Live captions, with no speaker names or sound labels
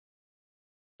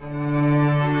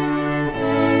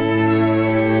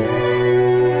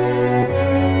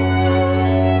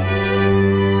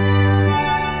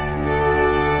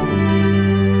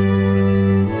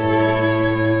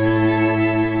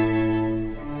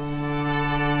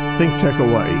ThinkTech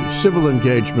Hawaii. Civil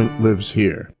engagement lives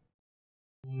here.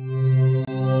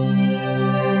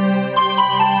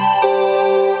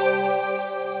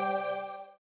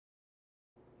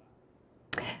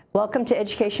 Welcome to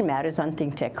Education Matters on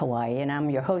ThinkTech Hawaii, and I'm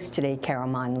your host today, Carol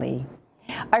Mon Lee.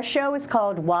 Our show is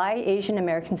called Why Asian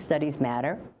American Studies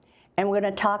Matter, and we're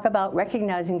going to talk about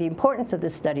recognizing the importance of the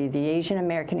study of the Asian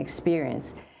American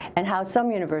experience and how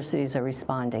some universities are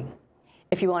responding.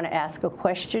 If you want to ask a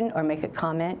question or make a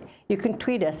comment, you can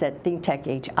tweet us at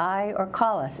ThinkTechHI or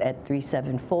call us at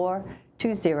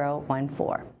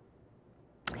 374-2014.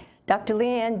 Dr.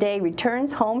 Leanne Day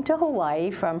returns home to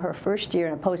Hawaii from her first year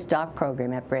in a postdoc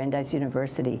program at Brandeis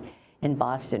University in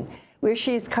Boston, where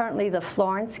she is currently the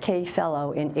Florence Kay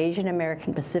Fellow in Asian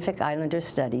American Pacific Islander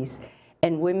Studies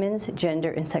and Women's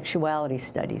Gender and Sexuality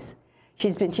Studies.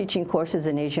 She's been teaching courses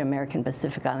in Asian American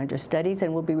Pacific Islander Studies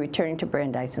and will be returning to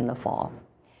Brandeis in the fall.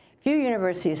 Few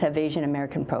universities have Asian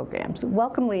American programs.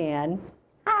 Welcome, Leanne.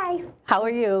 Hi. How are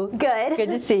you? Good. Good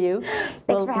to see you.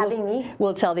 Thanks for having me.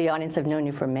 We'll tell the audience I've known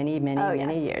you for many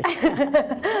years.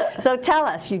 So tell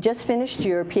us, you just finished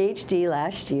your PhD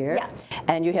last year,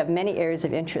 and you have many areas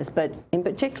of interest, but in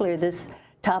particular, this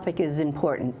topic is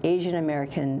important. Asian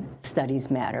American Studies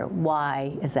matter.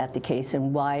 Why is that the case,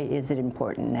 and why is it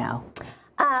important now?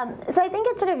 So I think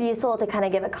it's sort of useful to kind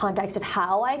of give a context of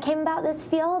how I came about this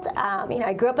field. You know,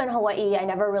 I grew up in Hawaii. I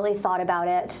never really thought about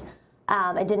it.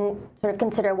 I didn't sort of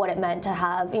consider what it meant to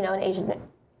have, you know, an Asian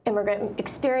immigrant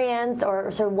experience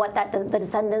or sort of what the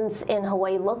descendants in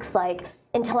Hawaii looks like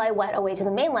until I went away to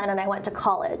the mainland and I went to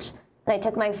college. And I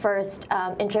took my first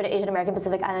Intro to Asian American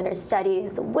Pacific Islander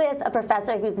Studies with a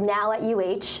professor who's now at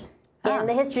UH in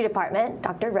the history department,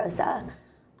 Dr. Rosa.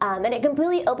 And it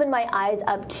completely opened my eyes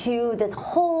up to this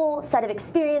whole set of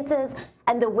experiences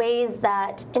and the ways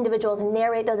that individuals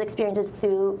narrate those experiences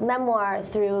through memoir,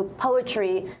 through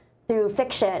poetry, through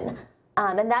fiction.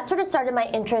 And that sort of started my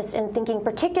interest in thinking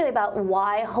particularly about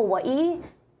why Hawaii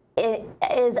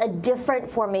is a different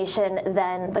formation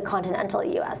than the continental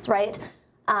US, right?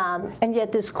 And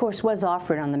yet this course was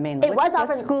offered on the mainland. It was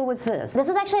offered. What school was this? This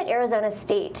was actually at Arizona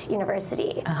State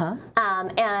University.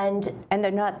 And there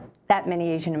are not that many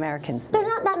Asian Americans there. There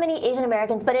are not that many Asian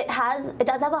Americans, but it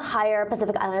does have a higher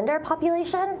Pacific Islander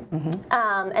population.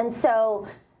 And so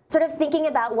sort of thinking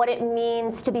about what it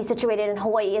means to be situated in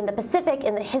Hawaii in the Pacific,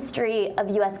 in the history of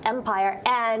US empire,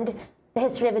 and the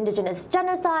history of indigenous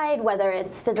genocide, whether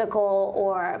it's physical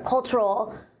or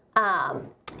cultural,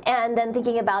 and then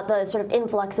thinking about the sort of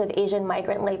influx of Asian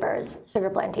migrant laborers, sugar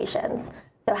plantations.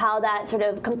 So how that sort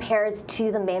of compares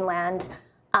to the mainland,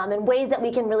 and ways that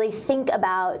we can really think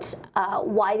about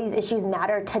why these issues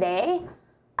matter today,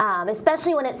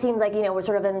 especially when it seems like, you know, we're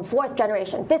sort of in fourth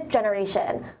generation, fifth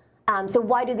generation. So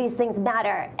why do these things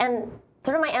matter? And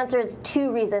sort of my answer is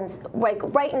two reasons. Like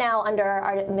right now under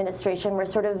our administration, we're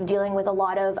sort of dealing with a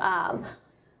lot of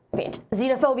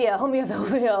xenophobia,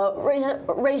 homophobia,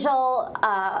 racial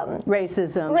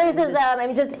racism. I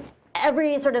mean, just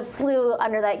every sort of slew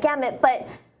under that gamut. But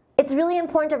it's really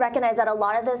important to recognize that a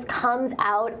lot of this comes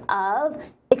out of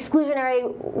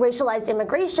exclusionary racialized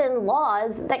immigration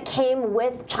laws that came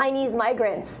with Chinese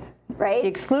migrants. Right? The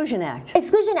Exclusion Act.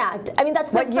 Exclusion Act. I mean, that's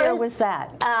the first. What year was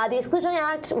that? The Exclusion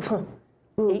Act.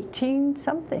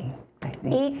 18-something, I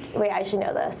think. Wait, I should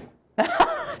know this.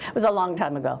 It was a long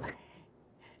time ago.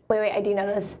 Wait, I do know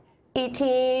this.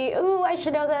 18. Ooh, I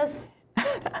should know this.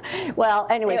 Well,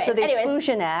 anyway, so the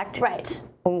Exclusion Act. Right.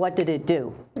 What did it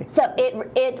do? So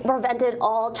it prevented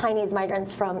all Chinese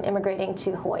migrants from immigrating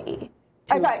to Hawaii.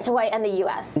 To Hawaii and the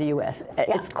U.S. The U.S. Yeah.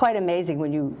 It's quite amazing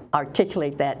when you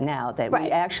articulate that now, that we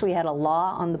actually had a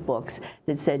law on the books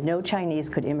that said no Chinese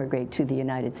could immigrate to the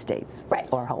United States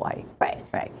or Hawaii. Right.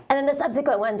 And then the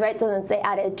subsequent ones, right, so then they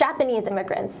added Japanese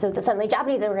immigrants, so suddenly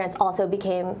Japanese immigrants also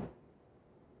became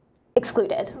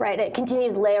excluded, right? It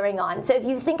continues layering on. So if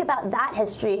you think about that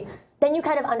history, then you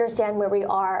kind of understand where we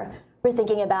are. We're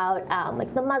thinking about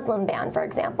like the Muslim ban, for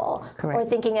example. Or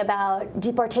thinking about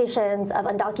deportations of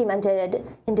undocumented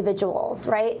individuals,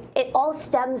 right? It all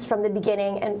stems from the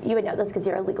beginning, and you would know this because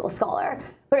you're a legal scholar,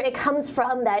 where it comes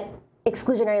from that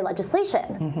exclusionary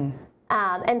legislation.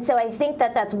 And so I think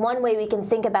that that's one way we can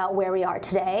think about where we are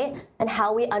today and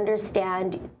how we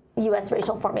understand U.S.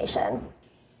 racial formation.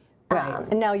 Right.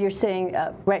 And now you're saying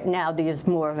right now there's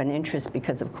more of an interest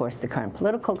because, of course, the current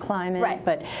political climate.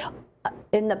 But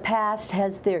in the past,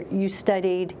 you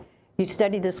studied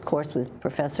this course with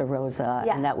Professor Rosa,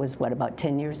 and that was, what, about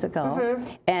 10 years ago?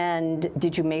 And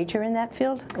did you major in that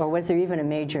field? Or was there even a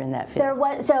major in that field? There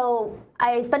was. So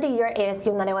I spent a year at ASU,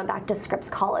 and then I went back to Scripps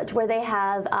College, where they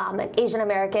have an Asian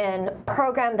American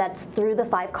program that's through the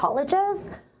 5 colleges.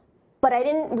 but I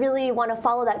didn't really want to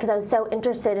follow that because I was so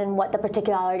interested in what the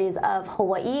particularities of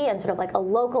Hawaii and sort of like a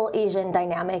local Asian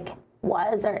dynamic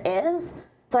was or is.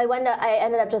 So I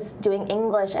ended up just doing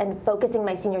English and focusing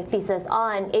my senior thesis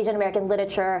on Asian American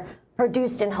literature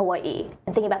produced in Hawaii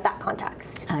and thinking about that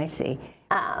context. I see.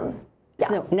 Yeah.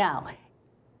 So now,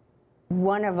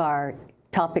 one of our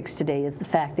topics today is the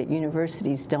fact that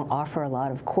universities don't offer a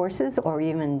lot of courses or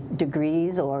even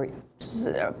degrees or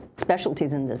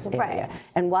specialties in this area. Right.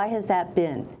 And why has that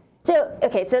been? So,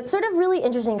 okay, so it's sort of really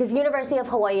interesting because University of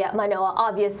Hawaii at Manoa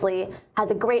obviously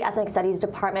has a great ethnic studies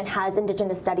department, has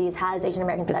indigenous studies, has Asian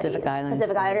American studies,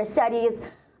 Pacific Islander studies,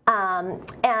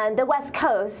 and the West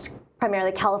Coast,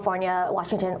 primarily California,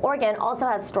 Washington, Oregon, also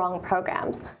have strong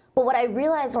programs. But what I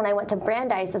realized when I went to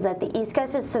Brandeis is that the East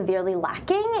Coast is severely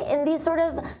lacking in these sort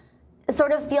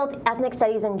of fields, ethnic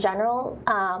studies in general.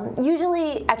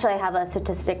 Usually, actually I have a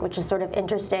statistic which is sort of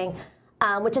interesting,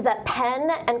 which is that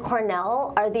Penn and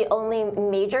Cornell are the only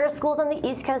major schools on the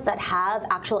East Coast that have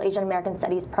actual Asian American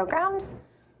studies programs.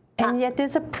 And yet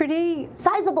there's a pretty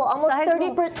sizable, almost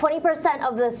 20%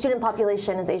 of the student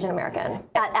population is Asian American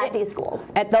at these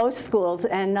schools. At those schools,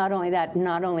 and not only that,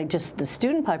 not only just the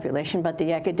student population, but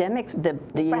the academics, the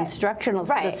instructional,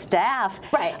 the staff.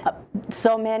 Right.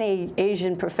 So many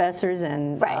Asian professors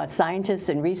and scientists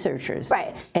and researchers.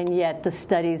 Right. And yet the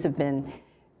studies have been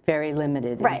very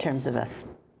limited in terms of a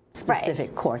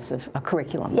specific course of a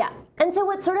curriculum. Yeah. And so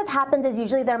what sort of happens is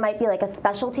usually there might be like a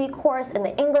specialty course in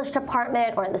the English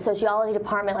department or in the sociology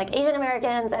department, like Asian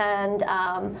Americans and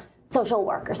social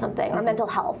work or something, or mental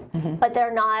health. But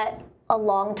they're not a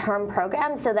long-term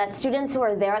program, so that students who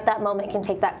are there at that moment can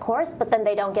take that course, but then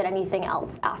they don't get anything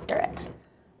else after it.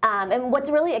 And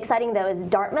what's really exciting, though, is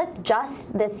Dartmouth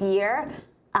just this year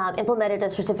implemented a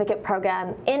certificate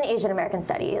program in Asian American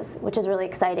Studies, which is really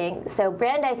exciting. So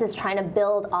Brandeis is trying to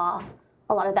build off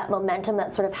a lot of that momentum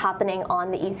that's sort of happening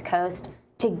on the East Coast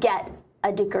to get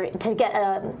a degree, to get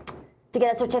a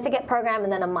certificate program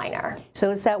and then a minor.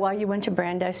 So is that why you went to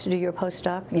Brandeis to do your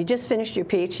postdoc? You just finished your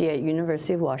PhD at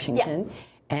University of Washington.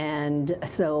 Yeah. And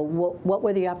so what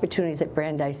were the opportunities at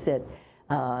Brandeis that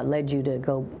led you to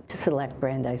go to select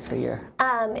Brandeis for your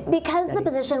because study? The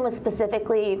position was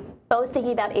specifically both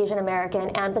thinking about Asian American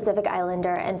and Pacific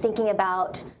Islander and thinking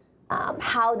about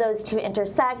how those two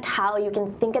intersect, how you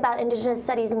can think about indigenous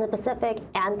studies in the Pacific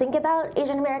and think about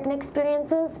Asian American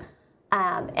experiences.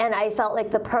 And I felt like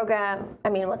the program,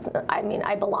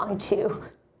 I belong to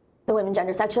the Women,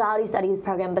 Gender, Sexuality Studies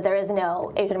program, but there is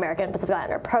no Asian American Pacific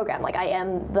Islander program. Like, I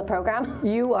am the program.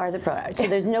 You are the program. So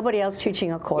there's nobody else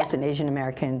teaching a course in Asian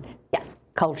American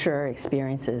culture,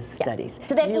 experiences, studies.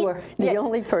 So you were the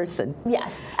only person.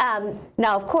 Yes.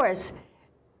 Now, of course,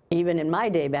 even in my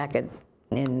day back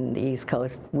in the East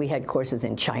Coast, we had courses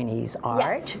in Chinese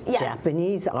art,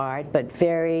 Japanese art, but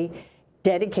very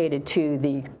dedicated to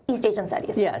the East Asian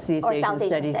studies. Yes, East or Asian South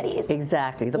studies. Asian studies.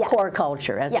 Exactly, the core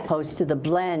culture as opposed to the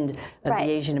blend of the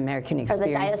Asian American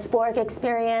experience. Or the diasporic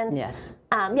experience. Yes.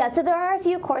 So there are a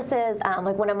few courses,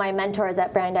 like one of my mentors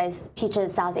at Brandeis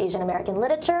teaches South Asian American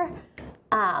literature,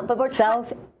 but we're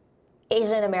South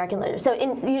Asian American literature. So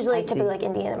usually typically like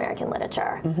Indian American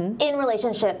literature in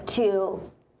relationship to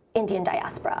Indian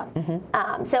diaspora.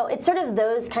 So it's sort of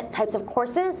those types of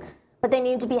courses, but they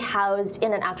need to be housed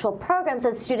in an actual program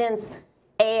so students,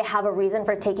 A, have a reason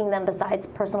for taking them besides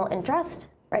personal interest,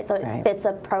 right? So it fits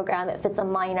a program, it fits a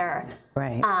minor.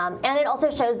 Right. And it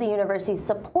also shows the university's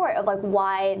support of like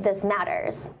why this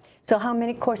matters. So how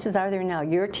many courses are there now?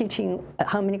 You're teaching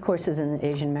how many courses in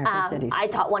Asian American Studies? I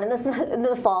taught one in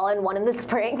the fall and one in the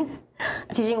spring.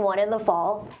 I'm teaching one in the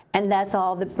fall. And that's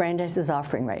all that Brandeis is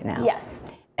offering right now? Yes.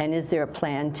 And is there a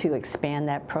plan to expand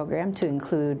that program to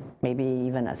include maybe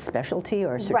even a specialty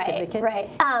or a certificate? Right.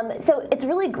 So it's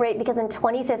really great because in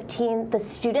 2015, the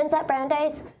students at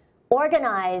Brandeis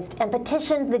organized and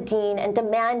petitioned the dean and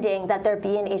demanding that there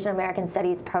be an Asian American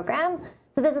Studies program.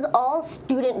 So this is all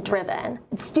student-driven.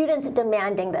 Students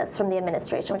demanding this from the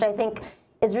administration, which I think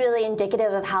is really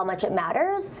indicative of how much it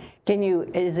matters.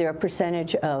 Is there a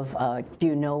percentage of, do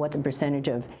you know what the percentage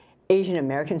of Asian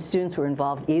American students were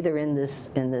involved either in this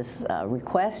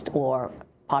request or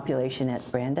population at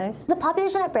Brandeis? The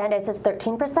population at Brandeis is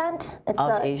 13%. It's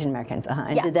of Asian Americans.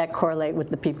 And did that correlate with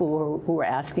the people who were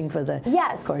asking for the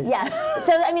course? Yes.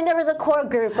 So I mean, there was a core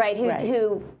group,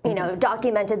 who you know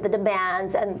documented the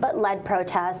demands but led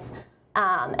protests,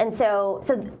 and so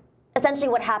essentially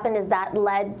what happened is that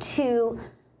led to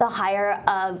the hire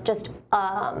of just.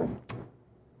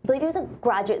 I believe he was a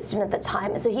graduate student at the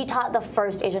time, and so he taught the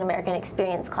first Asian American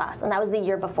experience class, and that was the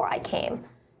year before I came.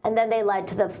 And then they led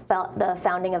to the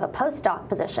founding of a postdoc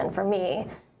position for me.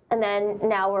 And then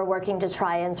now we're working to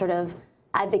try and sort of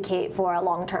advocate for a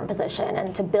long-term position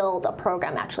and to build a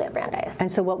program actually at Brandeis.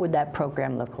 And so what would that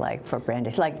program look like for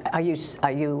Brandeis? Like, are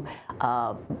you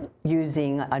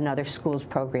using another school's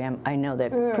program? I know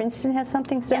that Princeton has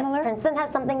something similar? Yes, Princeton has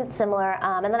something similar.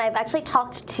 And then I've actually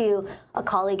talked to a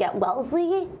colleague at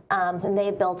Wellesley, and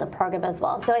they built a program as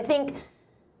well. So I think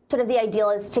sort of the ideal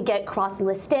is to get cross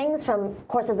listings from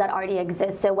courses that already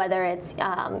exist. So whether it's,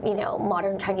 you know,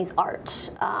 modern Chinese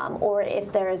art, or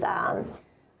if there's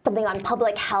something on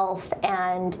public health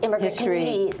and immigrant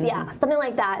communities, yeah, something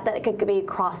like that, that could be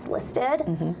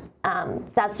cross-listed.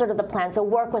 That's sort of the plan. So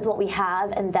work with what we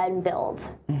have and then build.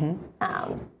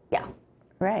 Yeah.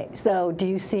 Right. So do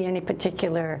you see any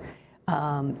particular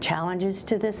challenges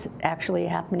to this actually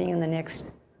happening in the next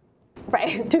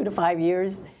 2 to 5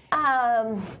 years?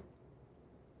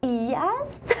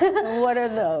 Yes. What are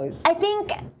those? I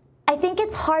think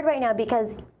it's hard right now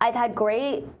because I've had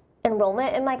great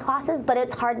enrollment in my classes, but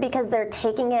it's hard because they're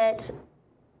taking it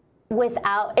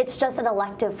without, it's just an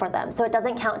elective for them. So it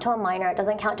doesn't count to a minor, it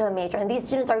doesn't count to a major. And these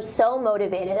students are so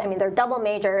motivated. I mean, they're double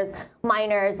majors,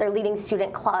 minors, they're leading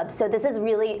student clubs. So this is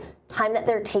really time that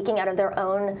they're taking out of their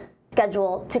own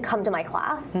schedule to come to my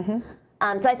class.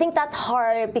 So I think that's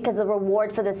hard because the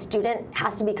reward for the student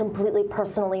has to be completely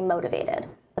personally motivated.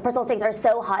 The personal stakes are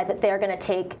so high that they're going to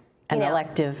take an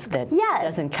elective that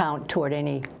doesn't count toward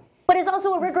any. But it's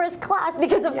also a rigorous class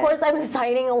because, of course, I'm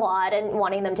assigning a lot and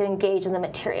wanting them to engage in the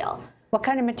material. What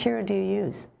kind of material do you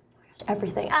use?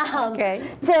 Everything.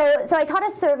 So I taught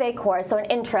a survey course, so an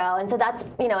intro, and so that's,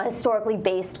 you know, a historically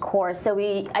based course. So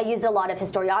I used a lot of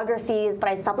historiographies, but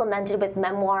I supplemented with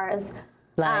memoirs.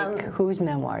 Like whose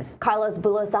memoirs? Carlos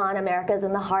Bulosan, America's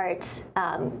in the Heart,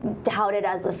 touted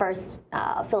as the first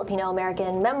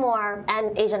Filipino-American memoir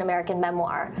and Asian-American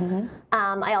memoir.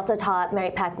 I also taught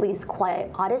Mary Pak Lee's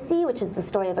Quiet Odyssey, which is the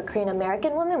story of a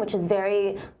Korean-American woman, which is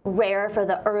very rare for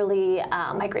the early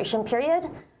migration period.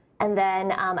 And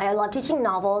then I love teaching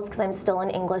novels because I'm still an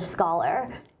English scholar.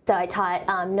 So I taught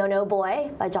No No Boy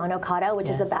by John Okada,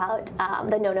 which is about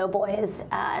the No No Boys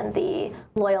and the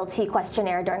loyalty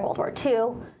questionnaire during World War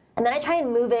II. And then I try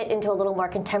and move it into a little more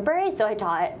contemporary. So I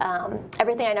taught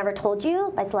Everything I Never Told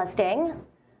You by Celeste Ng.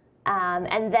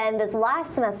 And then this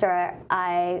last semester,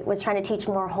 I was trying to teach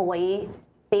more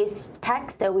Hawaii-based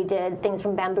text. So we did things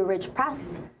from Bamboo Ridge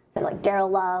Press, so like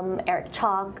Daryl Lum, Eric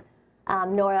Chalk,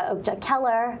 Nora Okja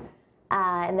Keller.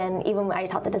 And then even I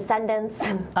taught The Descendants.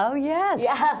 Oh, yes.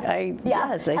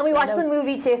 Yes. And we watched the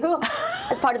movie, too,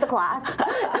 as part of the class.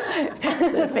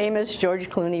 The famous George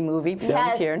Clooney movie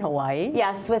filmed here in Hawaii.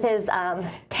 Yes, with his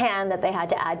tan that they had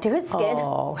to add to his skin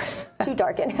to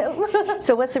darken him.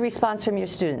 So what's the response from your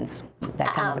students,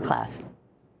 that kind of a class?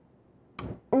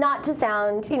 Not to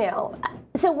sound, you know,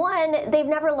 so one, they've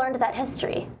never learned that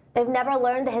history. They've never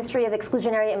learned the history of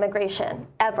exclusionary immigration,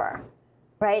 ever.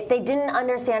 Right? They didn't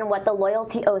understand what the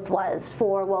loyalty oath was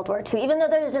for World War II, even though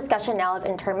there's discussion now of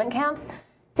internment camps.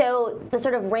 So the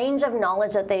sort of range of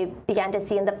knowledge that they began to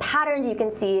see and the patterns you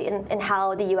can see in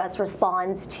how the U.S.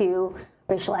 responds to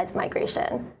racialized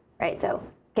migration, right? So,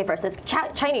 okay, first it's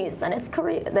Chinese, then it's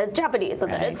Korean, then Japanese,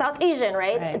 and then it's South Asian,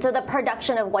 right? And so the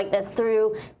production of whiteness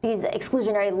through these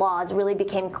exclusionary laws really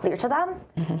became clear to them.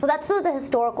 So that's sort of the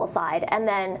historical side. And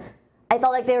then I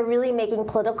felt like they were really making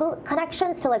political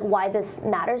connections to like why this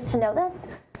matters to know this.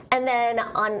 And then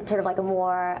on sort of like a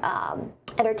more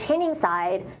entertaining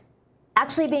side,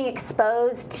 actually being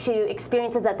exposed to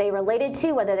experiences that they related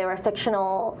to, whether they were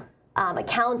fictional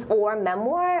accounts or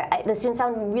memoir, the students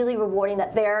found really rewarding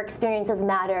that their experiences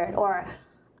mattered, or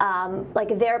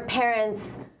like their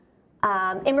parents'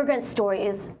 immigrant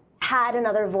stories had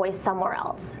another voice somewhere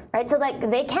else, right? So like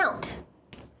they count.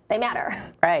 They matter.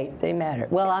 Right, they matter.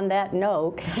 Well, on that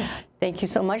note, thank you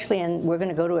so much, Leanne. We're going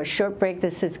to go to a short break.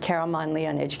 This is Carol Mon Lee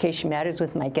on Education Matters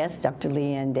with my guest, Dr.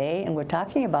 Leanne Day, and we're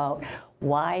talking about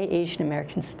why Asian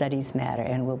American studies matter,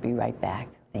 and we'll be right back.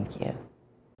 Thank you.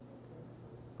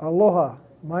 Aloha.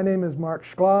 My name is Mark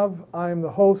Shklav. I am the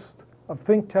host of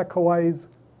ThinkTech Hawaii's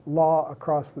Law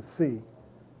Across the Sea.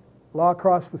 Law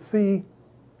Across the Sea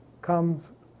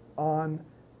comes on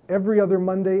every other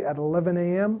Monday at 11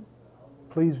 a.m.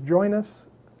 Please join us.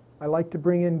 I like to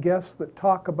bring in guests that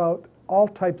talk about all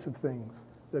types of things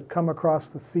that come across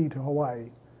the sea to Hawaii.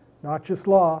 Not just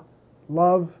law,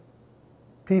 love,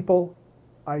 people,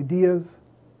 ideas,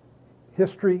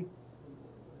 history.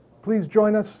 Please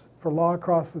join us for Law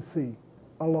Across the Sea.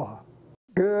 Aloha.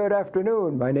 Good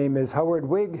afternoon. My name is Howard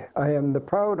Wigg. I am the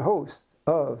proud host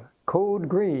of Code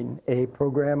Green, a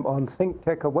program on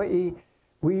ThinkTech Hawaii.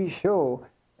 We show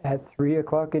at 3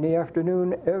 o'clock in the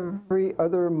afternoon every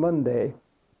other Monday.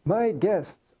 My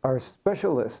guests are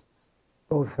specialists,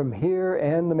 both from here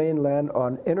and the mainland,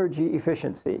 on energy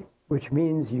efficiency, which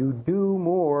means you do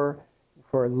more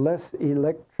for less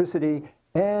electricity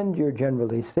and you're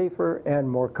generally safer and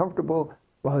more comfortable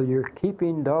while you're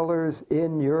keeping dollars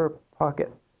in your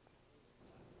pocket.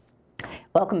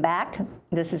 Welcome back.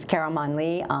 This is Carol Mon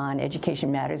Lee on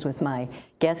Education Matters with my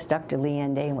guest, Dr.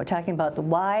 Leanne Day, and we're talking about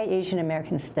why Asian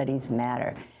American Studies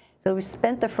matter. So we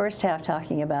spent the first half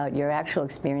talking about your actual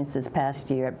experience this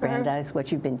past year at Brandeis,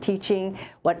 what you've been teaching,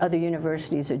 what other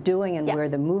universities are doing, and where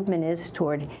the movement is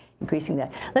toward increasing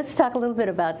that. Let's talk a little bit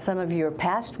about some of your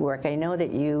past work. I know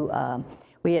that you,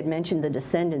 we had mentioned The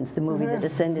Descendants, the movie The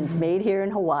Descendants made here in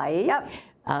Hawaii. Yep.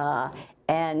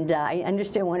 And I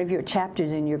understand one of your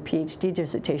chapters in your PhD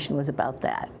dissertation was about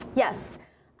that. Yes.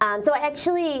 So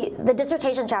the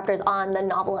dissertation chapter is on the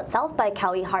novel itself by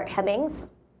Cowie Hart Hemmings,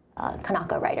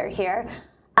 Kanaka writer here.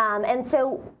 And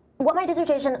so what my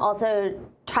dissertation also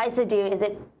tries to do is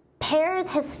it pairs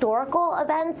historical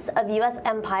events of U.S.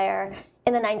 empire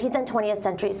in the 19th and 20th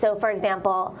century. So for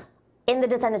example, in the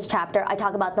Descendants chapter, I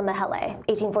talk about the Mahele,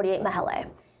 1848 Mahele.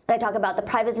 And I talk about the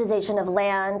privatization of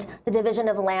land, the division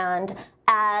of land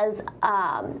as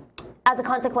a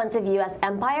consequence of U.S.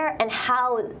 empire, and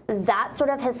how that sort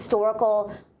of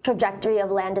historical trajectory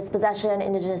of land dispossession,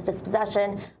 indigenous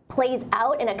dispossession, plays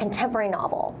out in a contemporary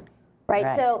novel,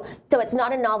 right? So it's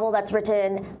not a novel that's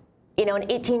written, in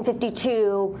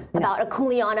 1852 about a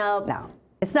Kuleana. No,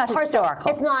 it's not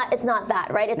historical. It's not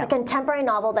that, right? It's a contemporary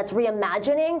novel that's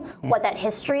reimagining what that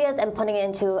history is and putting it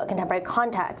into a contemporary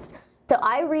context. So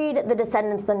I read The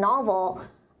Descendants, the novel,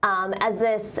 as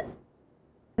this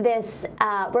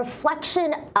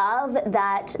reflection of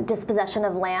that dispossession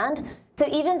of land. So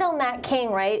even though Matt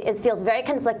King, right, feels very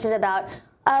conflicted about,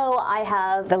 oh, I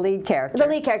have the lead character. The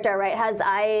lead character, right,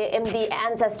 I am the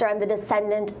ancestor, I'm the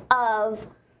descendant of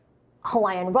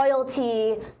Hawaiian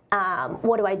royalty.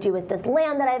 What do I do with this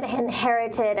land that I've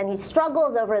inherited? And he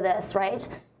struggles over this, right?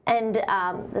 And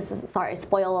this is, sorry,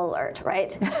 spoiler alert,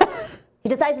 right? He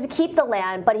decides to keep the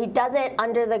land, but he does it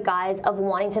under the guise of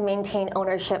wanting to maintain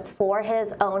ownership for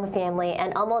his own family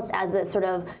and almost as this sort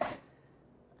of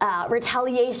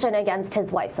retaliation against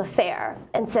his wife's affair.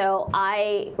 And so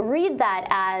I read that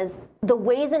as the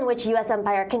ways in which U.S.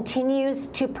 empire continues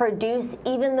to produce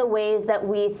even the ways that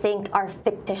we think are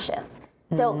fictitious.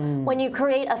 So when you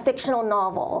create a fictional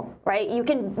novel, right, you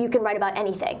can write about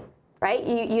anything, right?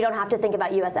 You don't have to think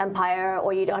about U.S. empire,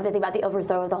 or you don't have to think about the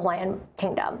overthrow of the Hawaiian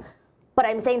kingdom. But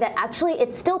I'm saying that actually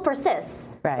it still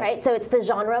persists, right? So it's the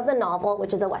genre of the novel,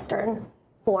 which is a Western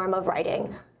form of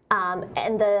writing.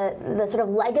 And the sort of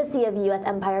legacy of U.S.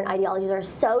 empire and ideologies are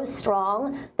so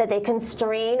strong that they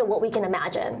constrain what we can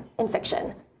imagine in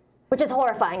fiction, which is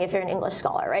horrifying if you're an English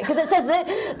scholar, right? Because it says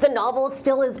that the novel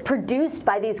still is produced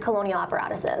by these colonial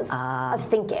apparatuses of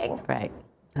thinking. Right.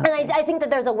 Okay. And I think that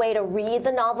there's a way to read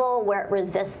the novel where it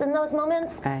resists in those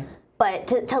moments. Right. But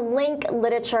to link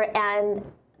literature and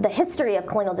the history of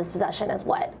colonial dispossession is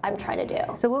what I'm trying to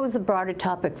do. So what was the broader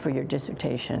topic for your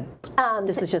dissertation?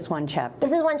 This is just one chapter.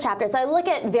 This is one chapter. So I look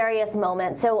at various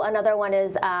moments. So another one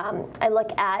is I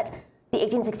look at the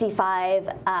 1865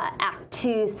 act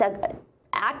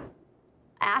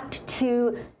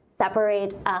to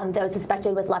separate those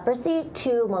suspected with leprosy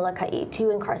to Molokai,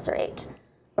 to incarcerate,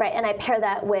 right? And I pair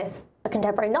that with a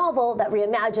contemporary novel that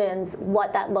reimagines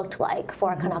what that looked like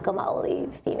for a Kanaka Maoli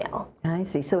female. I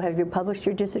see. So have you published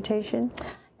your dissertation?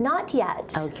 Not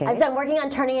yet. Okay. I'm working on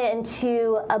turning it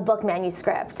into a book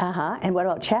manuscript. And what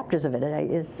about chapters of it?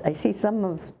 I see some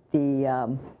of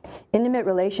the Intimate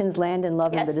Relations, Land and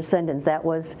Love, and the Descendants. That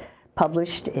was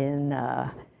published in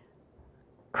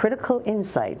Critical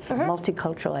Insights,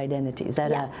 Multicultural Identity. Is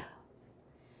that a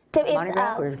So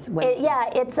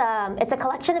it's a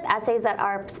collection of essays that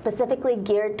are specifically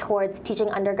geared towards teaching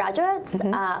undergraduates,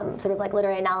 sort of like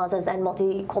literary analysis and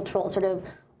multicultural sort of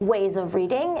ways of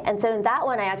reading. And so in that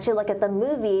one, I actually look at the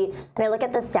movie and I look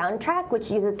at the soundtrack, which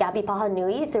uses Gabi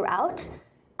Pahanui throughout,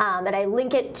 and I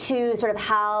link it to sort of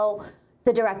how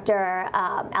the director,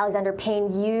 Alexander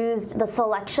Payne, used the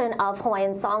selection of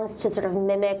Hawaiian songs to sort of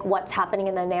mimic what's happening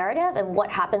in the narrative and what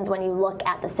happens when you look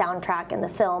at the soundtrack and the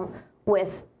film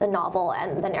with the novel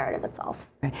and the narrative itself.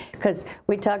 Right. Because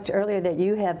we talked earlier that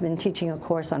you have been teaching a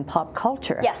course on pop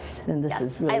culture. Yes. And this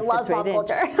is really I love pop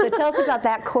culture. So tell us about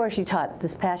that course you taught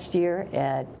this past year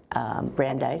at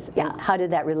Brandeis. And how did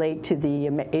that relate to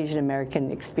the Asian American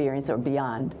experience or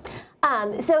beyond?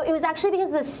 So it was actually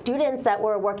because the students that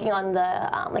were working on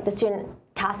the like the student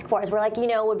task force were like, you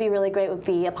know, would be really great would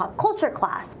be a pop culture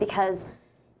class, because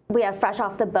we have Fresh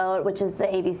Off the Boat, which is the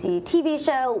ABC TV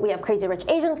show. We have Crazy Rich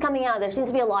Asians coming out. There seems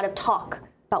to be a lot of talk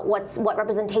about what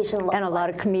representation looks like. And a lot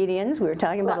of comedians. We were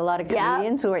talking about a lot of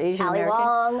comedians who are Asian American.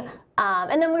 Ali Wong.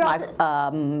 And then we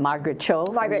also Margaret Cho.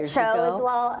 Margaret Cho as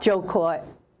well. Joe Court.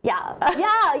 Yeah.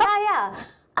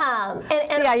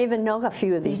 And See, I even know a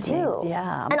few of these you do. names.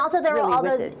 Yeah. And also there really were all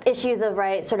those issues of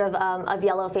of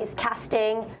yellow face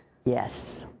casting.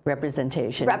 Yes.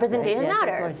 Representation. Representation right?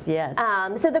 matters. Yes.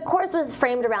 So the course was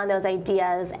framed around those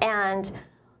ideas, and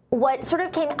what sort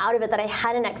of came out of it that I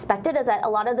hadn't expected is that a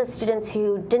lot of the students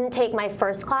who didn't take my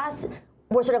first class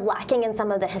were sort of lacking in some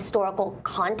of the historical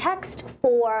context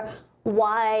for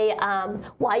why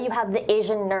you have the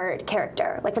Asian nerd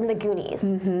character, like from the Goonies.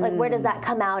 Like, where does that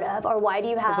come out of? Or why do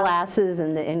you have the glasses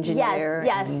and the engineer?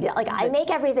 Yes. Yeah, like I make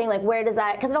everything. Like, where does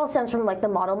that? Because it all stems from like the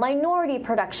model minority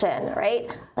production, right?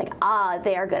 Like,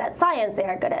 they are good at science, they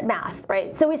are good at math,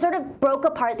 right? So we sort of broke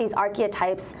apart these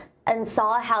archetypes and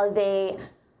saw how they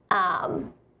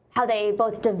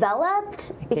both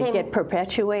developed, get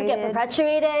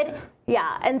perpetuated.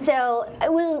 Yeah, and so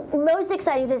it was most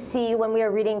exciting to see when we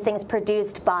were reading things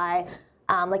produced by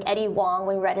like Eddie Wong,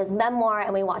 when we read his memoir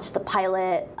and we watched the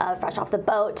pilot Fresh Off the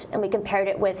Boat, and we compared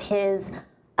it with his,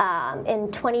 in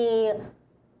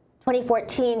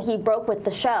 2014, he broke with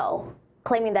the show,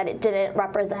 claiming that it didn't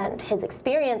represent his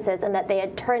experiences and that they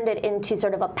had turned it into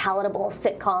sort of a palatable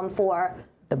sitcom for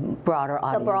the broader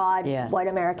audience. The broad white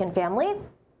American family.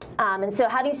 And so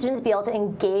having students be able to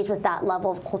engage with that level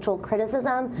of cultural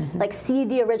criticism, like see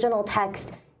the original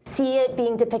text, see it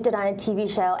being depicted on a TV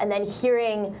show, and then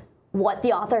hearing what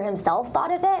the author himself thought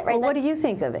of it. Right? Well, what do you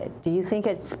think of it? Do you think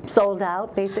it's sold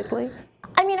out, basically?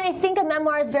 I mean, I think a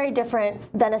memoir is very different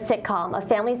than a sitcom. A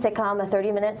family sitcom, a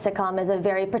 30-minute sitcom, is a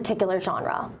very particular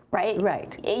genre, right?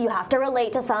 Right. You have to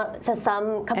relate to some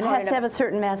component. And it has to have a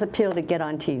certain mass appeal to get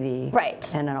on TV. Right.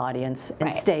 And an audience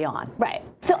and stay on. Right.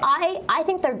 So I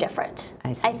think they're different.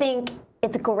 I think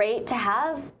it's great to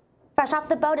have Fresh Off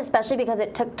the Boat, especially because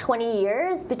it took 20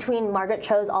 years between Margaret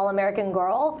Cho's All-American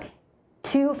Girl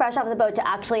to Fresh Off the Boat to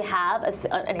actually have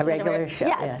a regular show.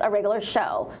 Yes, a regular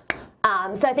show.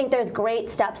 So I think there's great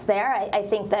steps there. I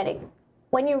think that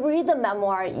when you read the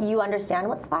memoir, you understand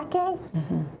what's lacking.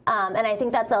 And I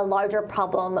think that's a larger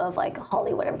problem of like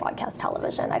Hollywood and broadcast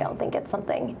television. I don't think it's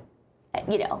something,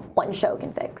 one show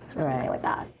can fix or something like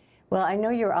that. Well, I know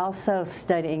you're also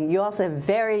studying, you also have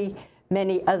very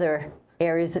many other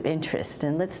areas of interest.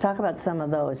 And let's talk about some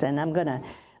of those. And I'm going to,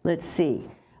 let's see.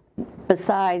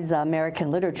 Besides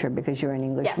American literature, because you're an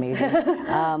English major,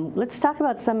 let's talk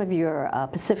about some of your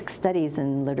Pacific Studies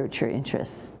and literature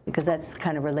interests, because that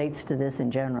kind of relates to this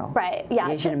in general. Right, yeah.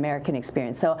 The Asian American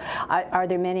experience. So are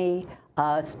there many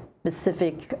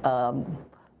specific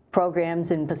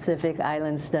programs in Pacific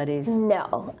Island Studies?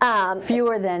 No.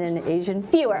 Fewer than in Asian?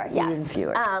 Fewer, yes. Even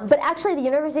fewer. But actually the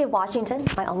University of Washington,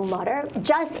 my alma mater,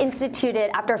 just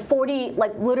instituted, after 40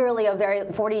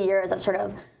 years of sort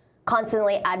of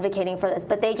constantly advocating for this,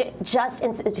 but they just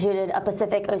instituted a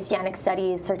Pacific Oceanic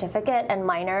Studies certificate and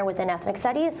minor within ethnic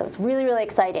studies, so it's really, really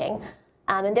exciting.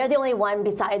 And they're the only one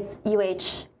besides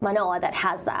UH Manoa that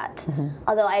has that.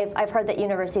 Although I've heard that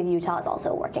University of Utah is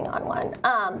also working on one.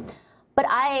 But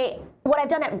what I've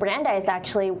done at Brandeis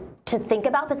actually to think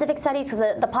about Pacific Studies,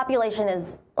 because the population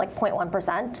is like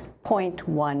 0.1%.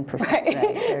 0.1%,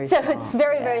 right? Very so small. It's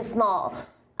very, very small.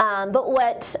 But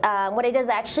what I did is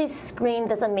I actually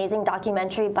screened this amazing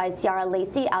documentary by Ciara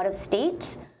Lacey out of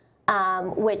state,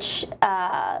 which she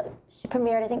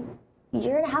premiered, I think, a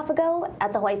year and a half ago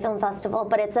at the Hawaii Film Festival.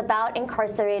 But it's about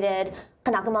incarcerated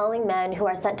Kanaka Maoli men who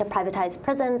are sent to privatized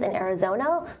prisons in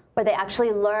Arizona, where they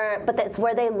actually learn, but it's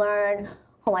where they learn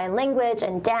Hawaiian language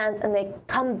and dance, and they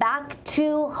come back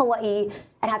to Hawaii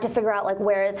and have to figure out like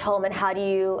where is home and how do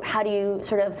you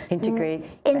sort of integrate,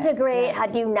 how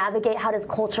do you navigate, how does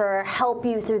culture help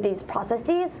you through these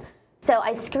processes. So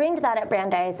I screened that at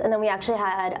Brandeis, and then we actually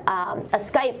had a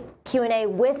Skype Q&A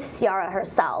with Ciara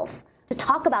herself to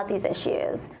talk about these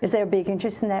issues. Is there a big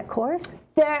interest in that course?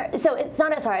 So it's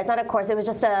not a course. It was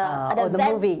just an event.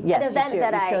 The movie. Yes, an event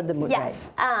you showed the movie. Yes.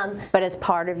 Right. But as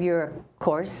part of your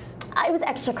course? It was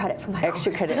extra credit for my course.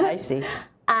 Extra credit, I see.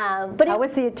 But how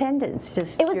was the attendance?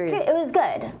 Just it was curious. It was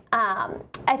good.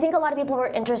 I think a lot of people were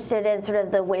interested in sort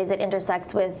of the ways it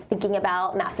intersects with thinking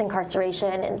about mass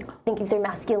incarceration and thinking through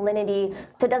masculinity.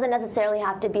 So it doesn't necessarily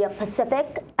have to be a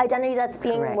Pacific identity that's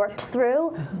being worked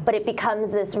through, but it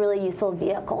becomes this really useful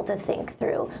vehicle to think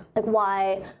through, like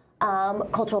why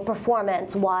cultural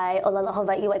performance, why Olelo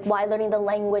Hawaii, like why learning the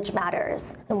language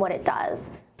matters and what it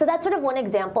does. So that's sort of one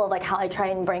example of like how I try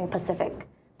and bring Pacific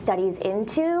Studies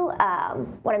into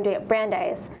what I'm doing at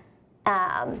Brandeis.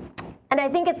 And I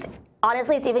think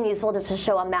honestly, it's even useful to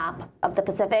show a map of the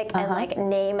Pacific and like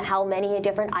name how many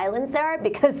different islands there are,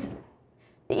 because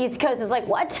the East Coast is like,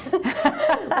 what?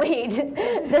 Wait,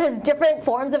 there's different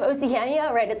forms of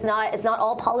Oceania, right? It's not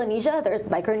all Polynesia. There's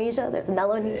Micronesia, there's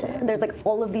Melanesia, there's like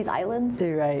all of these islands.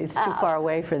 You're right, it's too far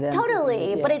away for them.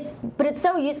 Totally, yeah. but it's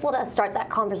so useful to start that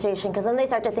conversation, because then they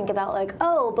start to think about like,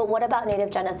 oh, but what about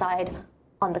Native genocide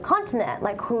on the continent?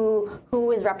 Like who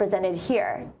is represented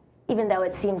here, even though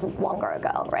it seems longer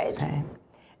ago, right? Okay.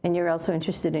 And you're also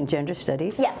interested in gender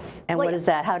studies? Yes. And what is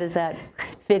that? How does that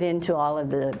fit into all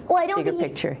of the bigger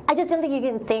picture? I just don't think you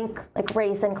can think like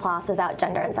race and class without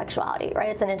gender and sexuality, right?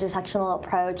 It's an intersectional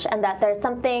approach, and that there's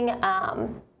something,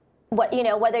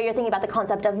 whether you're thinking about the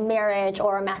concept of marriage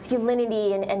or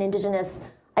masculinity and Indigenous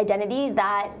identity,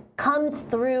 that comes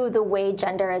through the way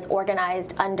gender is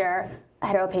organized under a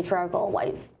heteropatriarchal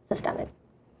white systemic.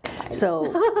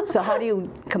 So how do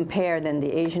you compare then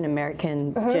the Asian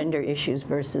American gender issues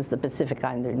versus the Pacific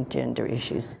Islander gender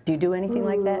issues? Do you do anything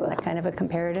like that kind of a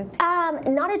comparative?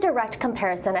 Not a direct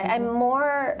comparison. I'm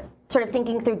more sort of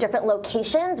thinking through different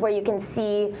locations where you can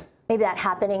see maybe that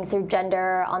happening through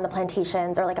gender on the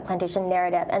plantations, or like a plantation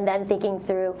narrative, and then thinking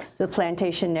through the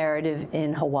plantation narrative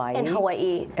in Hawaii. In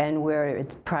Hawaii. And where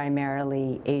it's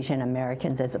primarily Asian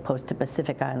Americans as opposed to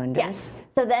Pacific Islanders. Yes.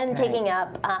 So then taking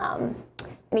up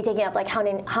like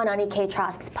Haunani K.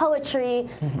 Trask's poetry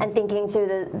and thinking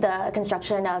through the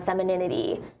construction of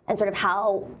femininity and sort of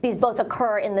how these both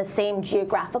occur in the same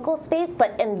geographical space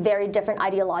but in very different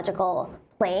ideological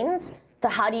planes. So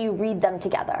how do you read them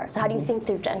together? So how do you think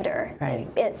through gender? Right.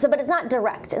 But it's not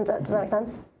direct. Does that make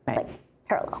sense? Right. It's like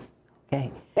parallel.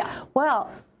 Okay. Yeah. Well,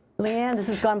 Leanne, this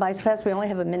has gone by so fast. We only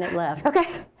have a minute left. Okay.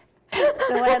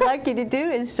 So what I'd like you to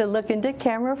do is to look into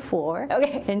camera 4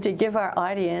 and to give our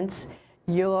audience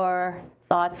your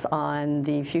thoughts on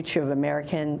the future of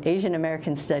Asian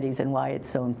American studies and why it's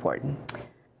so important.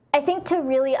 I think to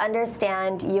really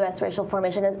understand U.S. racial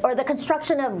formation or the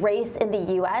construction of race in the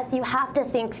U.S., you have to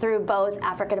think through both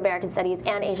African American studies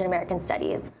and Asian American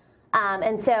studies.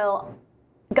 And so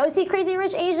go see Crazy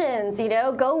Rich Asians,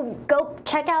 go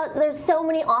check out, there's so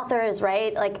many authors,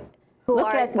 right? Like,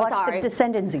 watch The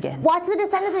Descendants again. Watch The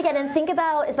Descendants again and think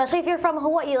about, especially if you're from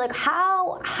Hawaii, like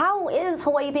how is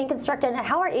Hawaii being constructed and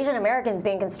how are Asian Americans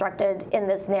being constructed in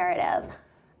this narrative?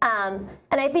 And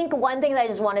I think one thing that I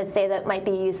just want to say that might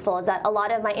be useful is that a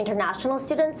lot of my international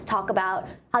students talk about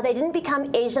how they didn't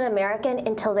become Asian American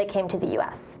until they came to the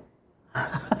US.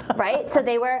 Right? So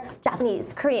they were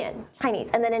Japanese, Korean, Chinese,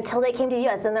 and then until they came to the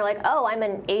US, then they're like, oh, I'm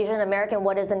an Asian American.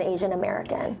 What is an Asian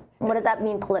American? And what does that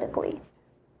mean politically?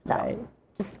 So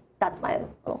just that's my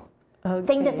little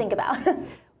thing to think about.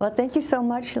 Well, thank you so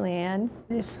much, Leanne.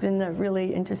 It's been a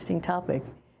really interesting topic,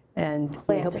 and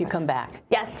we hope you come back.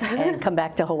 Yes. And come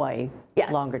back to Hawaii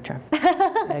longer term.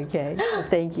 Okay. Well,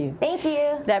 thank you. Thank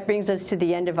you. That brings us to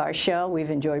the end of our show.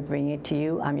 We've enjoyed bringing it to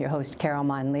you. I'm your host, Carol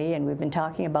Mon Lee, and we've been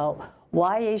talking about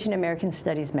why Asian American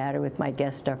Studies matter with my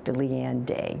guest, Dr. Leanne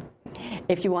Day.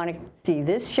 If you want to see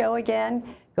this show again,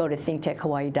 go to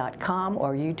thinktechhawaii.com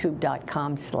or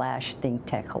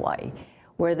youtube.com/thinktechhawaii,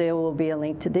 where there will be a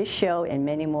link to this show and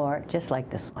many more just like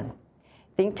this one.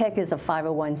 ThinkTech is a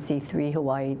 501c3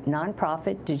 Hawaii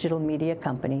nonprofit digital media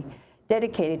company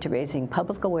dedicated to raising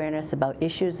public awareness about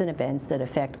issues and events that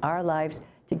affect our lives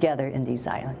together in these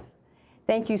islands.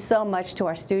 Thank you so much to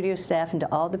our studio staff and to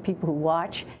all the people who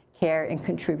watch, care, and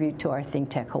contribute to our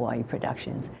ThinkTech Hawaii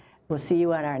productions. We'll see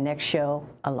you on our next show.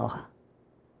 Aloha.